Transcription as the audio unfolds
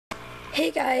Hey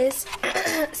guys,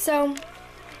 so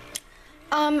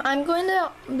I'm going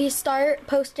to start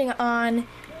posting on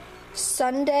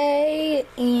Sunday,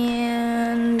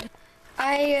 and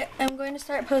I am going to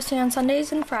start posting on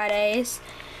Sundays and Fridays.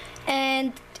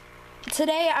 And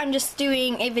today I'm just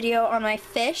doing a video on my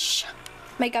fish,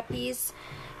 my guppies,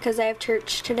 because I have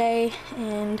church today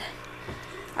and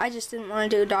I just didn't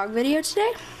want to do a dog video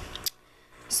today.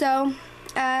 So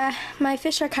my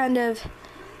fish are kind of,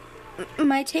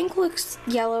 my tank looks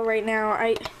yellow right now.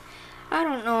 I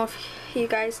don't know if you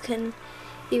guys can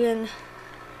even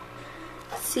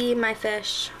see my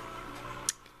fish,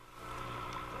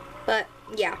 but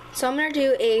yeah, so I'm gonna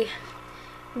do a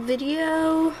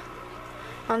video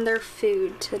on their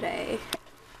food today.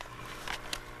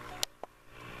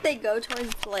 They go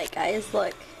towards the lake, guys,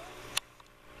 look.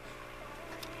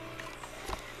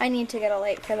 I need to get a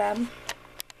light for them.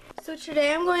 So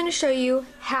today I'm going to show you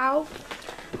how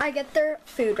I get their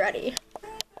food ready.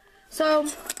 So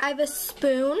I have a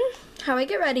spoon. How I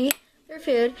get ready their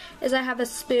food is I have a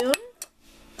spoon,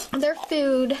 their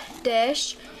food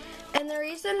dish, and the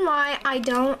reason why I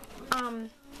don't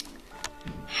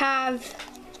have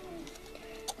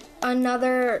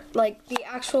another, like the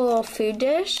actual food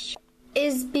dish,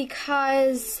 is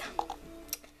because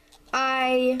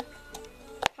I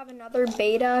have another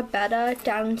beta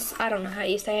down, I don't know how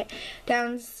you say it,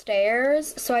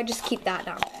 downstairs, so I just keep that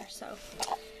down there. So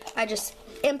I just,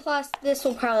 and plus this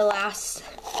will probably last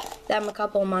them a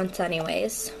couple months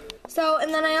anyways. So,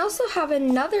 and then I also have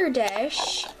another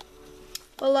dish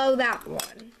below that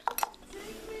one.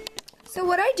 So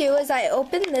what I do is I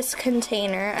open this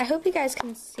container. I hope you guys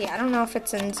can see. I don't know if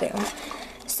it's in Zoom.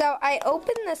 So I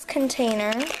open this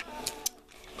container,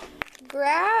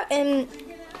 grab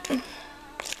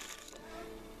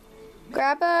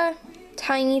a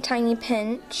tiny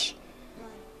pinch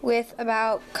with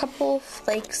about a couple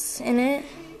flakes in it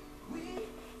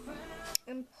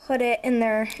and put it in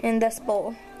there in this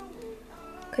bowl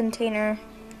container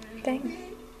thing.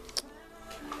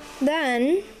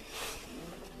 Then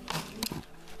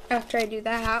after I do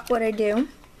that, what I do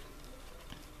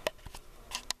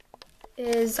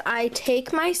is I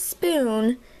take my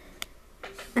spoon,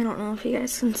 I don't know if you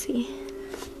guys can see,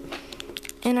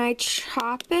 and I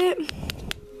chop it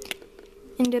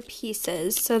into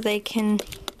pieces so they can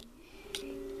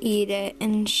eat it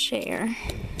and share,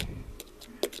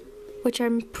 which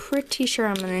I'm pretty sure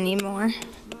I'm gonna need more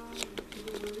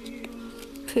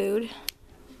food.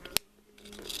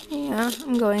 Yeah,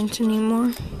 I'm going to need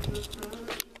more.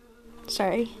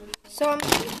 Sorry. So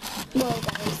well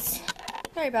guys,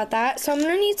 sorry about that. So I'm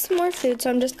gonna need some more food, so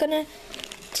I'm just gonna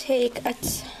take a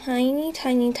tiny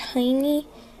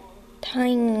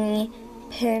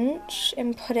pinch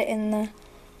and put it in the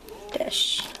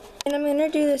dish. And I'm gonna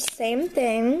do the same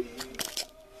thing.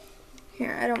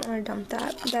 Here, I don't want to dump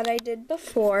that I did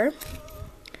before.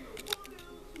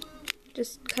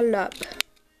 Just cut it up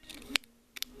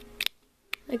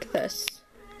like this,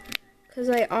 because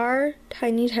they are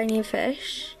tiny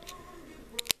fish,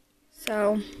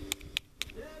 so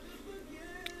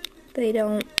they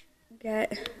don't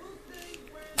get,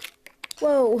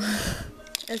 whoa,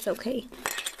 it's okay.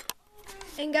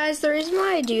 And guys, the reason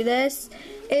why I do this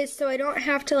is so I don't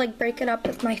have to like break it up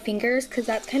with my fingers, because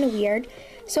that's kind of weird.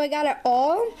 So I got it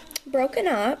all broken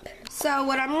up. So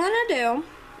what I'm gonna do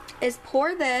is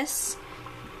pour this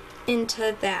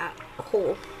into that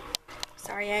hole.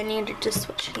 Sorry, I needed to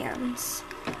switch hands.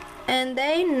 And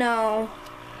they know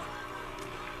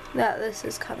that this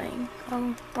is coming.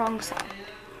 Oh, wrong side.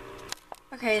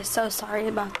 Okay, so sorry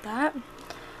about that.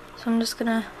 So I'm just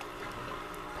gonna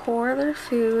pour their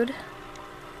food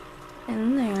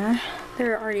in there.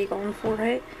 They're already going for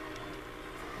it.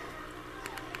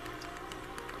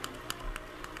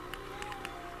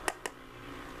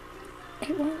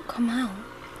 It won't come out.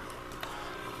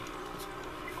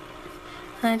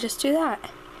 And I just do that.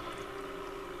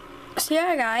 So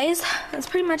yeah guys, that's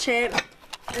pretty much it.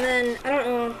 And then, I don't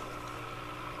know if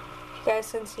you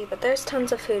guys can see, but there's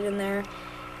tons of food in there.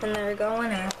 And they're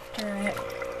going after it.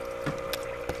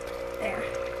 There.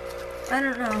 I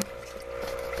don't know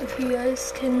if you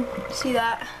guys can see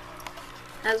that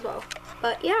as well.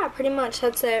 But yeah, pretty much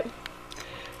that's it.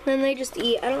 Then they just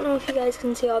eat. I don't know if you guys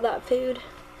can see all that food.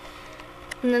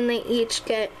 And then they each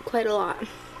get quite a lot.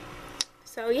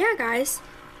 So yeah guys,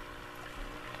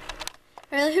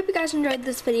 I really hope you guys enjoyed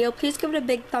this video. Please give it a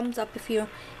big thumbs up if you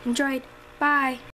enjoyed. Bye.